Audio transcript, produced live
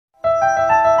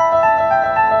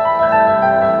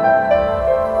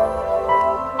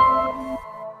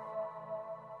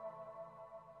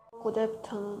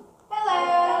afternoon.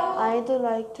 Hello! I'd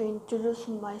like to introduce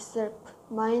myself.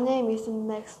 My name is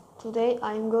Max. Today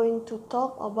I'm going to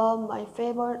talk about my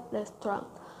favorite restaurant.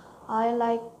 I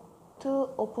like to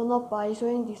open up by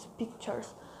showing these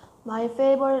pictures. My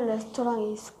favorite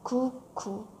restaurant is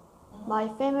Kuku. My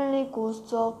family goes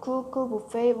to Kuku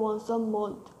buffet once a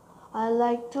month. I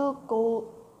like to go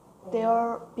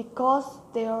there because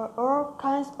there are all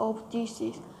kinds of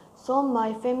dishes. So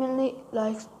my family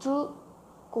likes to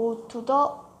go to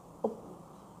the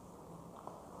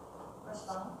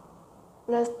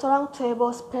restaurant to have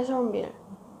a special meal.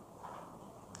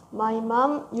 My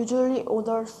mom usually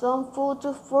orders some food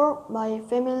for my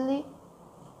family.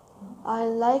 I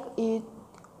like eat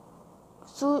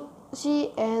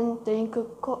sushi and drink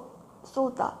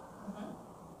soda.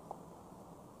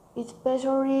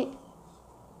 Especially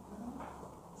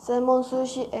salmon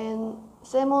sushi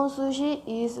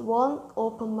is one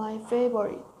of my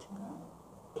favorite.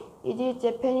 It is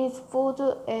Japanese food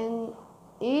and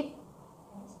it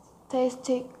tastes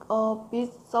a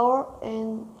bit sour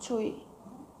and chewy.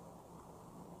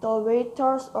 The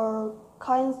waiters are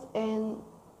kind and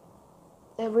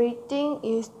everything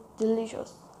is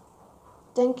delicious.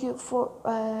 Thank you for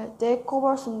that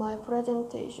covers my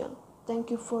presentation.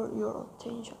 Thank you for your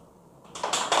attention.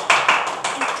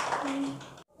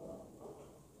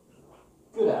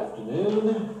 Good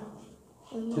afternoon.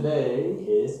 Today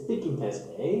is speaking test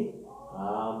day.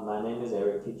 My name is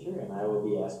Eric, teacher, and I will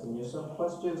be asking you some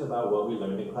questions about what we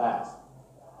learned in class.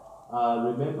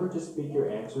 Remember to speak your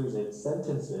answers in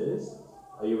sentences.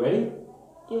 Are you ready?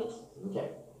 Yes.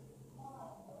 Okay.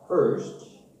 First,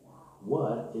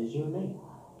 what is your name?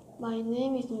 My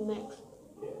name is Max.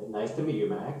 Good. Nice to meet you,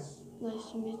 Max.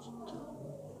 Nice to meet you too.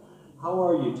 How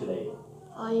are you today?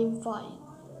 I am fine.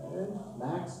 Good.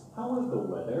 Max, how is the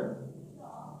weather?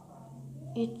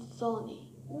 It's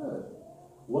sunny. Good.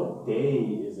 What day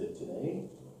is it today?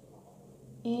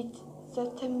 It's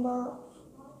September.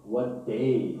 What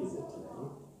day is it today?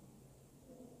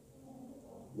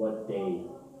 What day?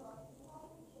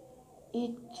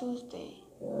 It's Tuesday.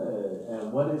 Good.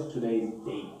 And what is today's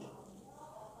date?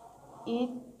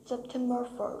 It's September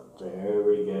 3rd.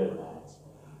 Very good, Max.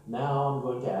 Now I'm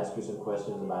going to ask you some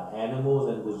questions about animals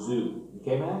and the zoo.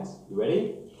 Okay, Max? You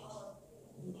ready?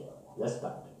 Okay, let's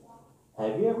start.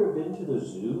 Have you ever been to the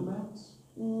zoo, Max?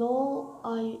 No,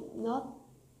 I've not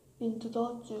been to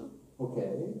the zoo.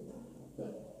 Okay.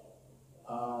 Good.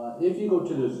 If you go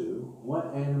to the zoo,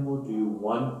 what animal do you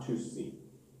want to see?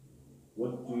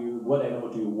 What animal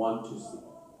do you want to see?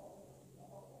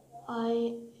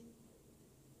 I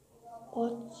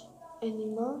watch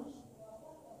animals.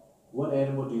 What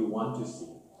animal do you want to see?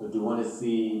 So do you want to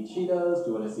see cheetahs?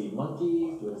 Do you want to see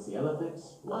monkeys? Do you want to see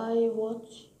elephants? What? I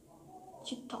watch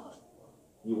cheetahs.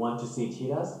 You want to see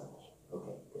cheetahs?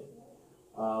 Okay, good.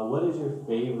 What is your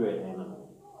favorite animal?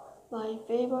 My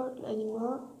favorite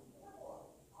animal,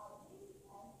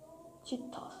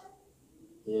 cheetahs.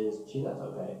 Is cheetahs?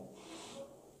 Okay.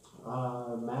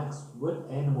 Max, what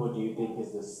animal do you think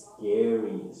is the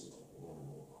scariest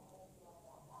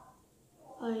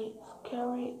animal?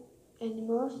 Scary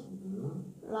animals,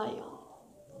 lion.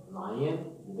 Lion?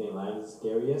 You think lion is the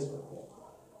scariest? Okay.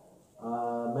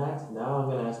 Max, now I'm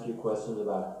going to ask you questions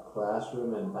about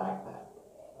classroom and backpack.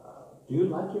 Do you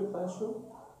like your classroom?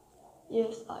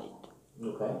 Yes, I do.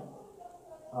 Okay.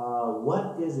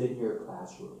 What is in your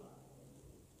classroom?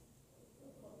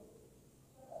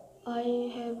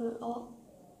 I have a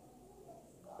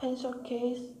pencil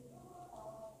case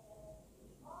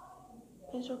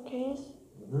in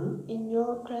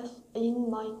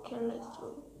my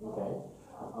classroom. Okay.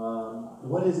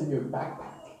 What is in your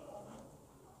backpack?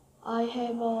 I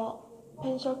have a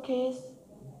pencil case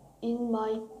in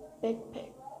my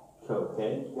backpack.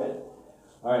 Okay, good.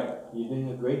 All right, you're doing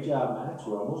a great job, Max.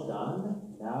 We're almost done.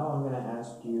 Now I'm going to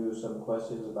ask you some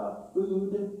questions about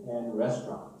food and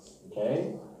restaurants.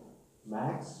 Okay?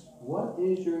 Max, what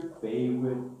is your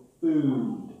favorite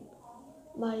food?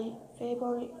 My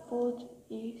favorite food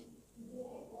is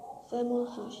salmon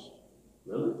sushi.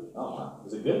 Really? Oh, huh.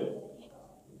 Is it good?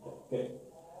 Okay.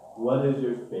 What is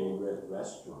your favorite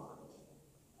restaurant?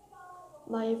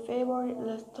 My favorite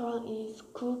restaurant is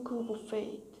Kuku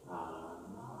Buffet.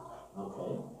 Okay.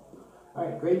 All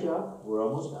right, great job. We're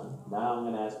almost done. Now I'm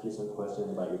going to ask you some questions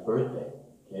about your birthday.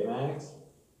 Okay, Max?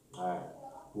 All right.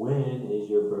 When is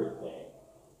your birthday?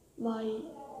 My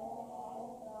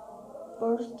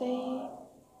birthday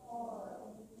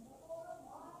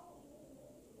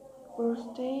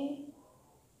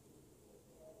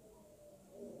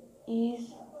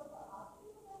is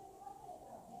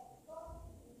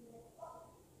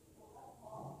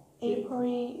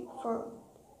April 4th.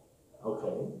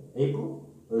 Okay. April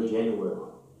or January?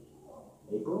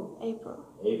 April? April.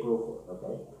 April 4th,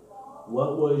 okay.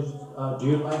 What was, do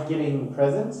you like getting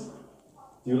presents?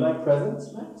 Do you like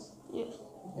presents, Max? Yes.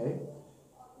 Okay.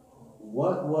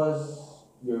 What was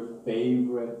your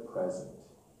favorite present?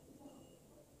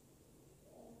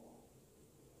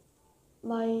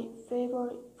 My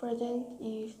favorite present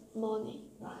is money.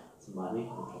 It's money,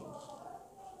 okay.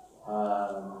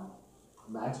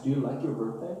 Max, do you like your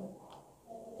birthday?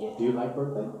 Yes. Do you like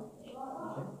birthday?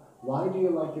 Okay. Why do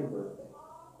you like your birthday?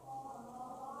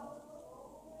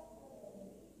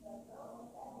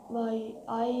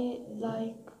 I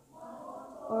like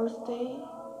birthday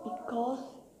because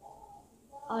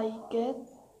I get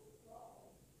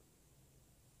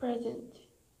present.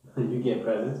 You get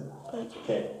presents? Present.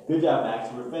 Okay. Good job, Max.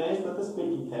 We're finished with the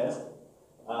speaking test.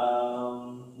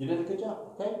 You did a good job.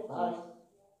 Okay, bye.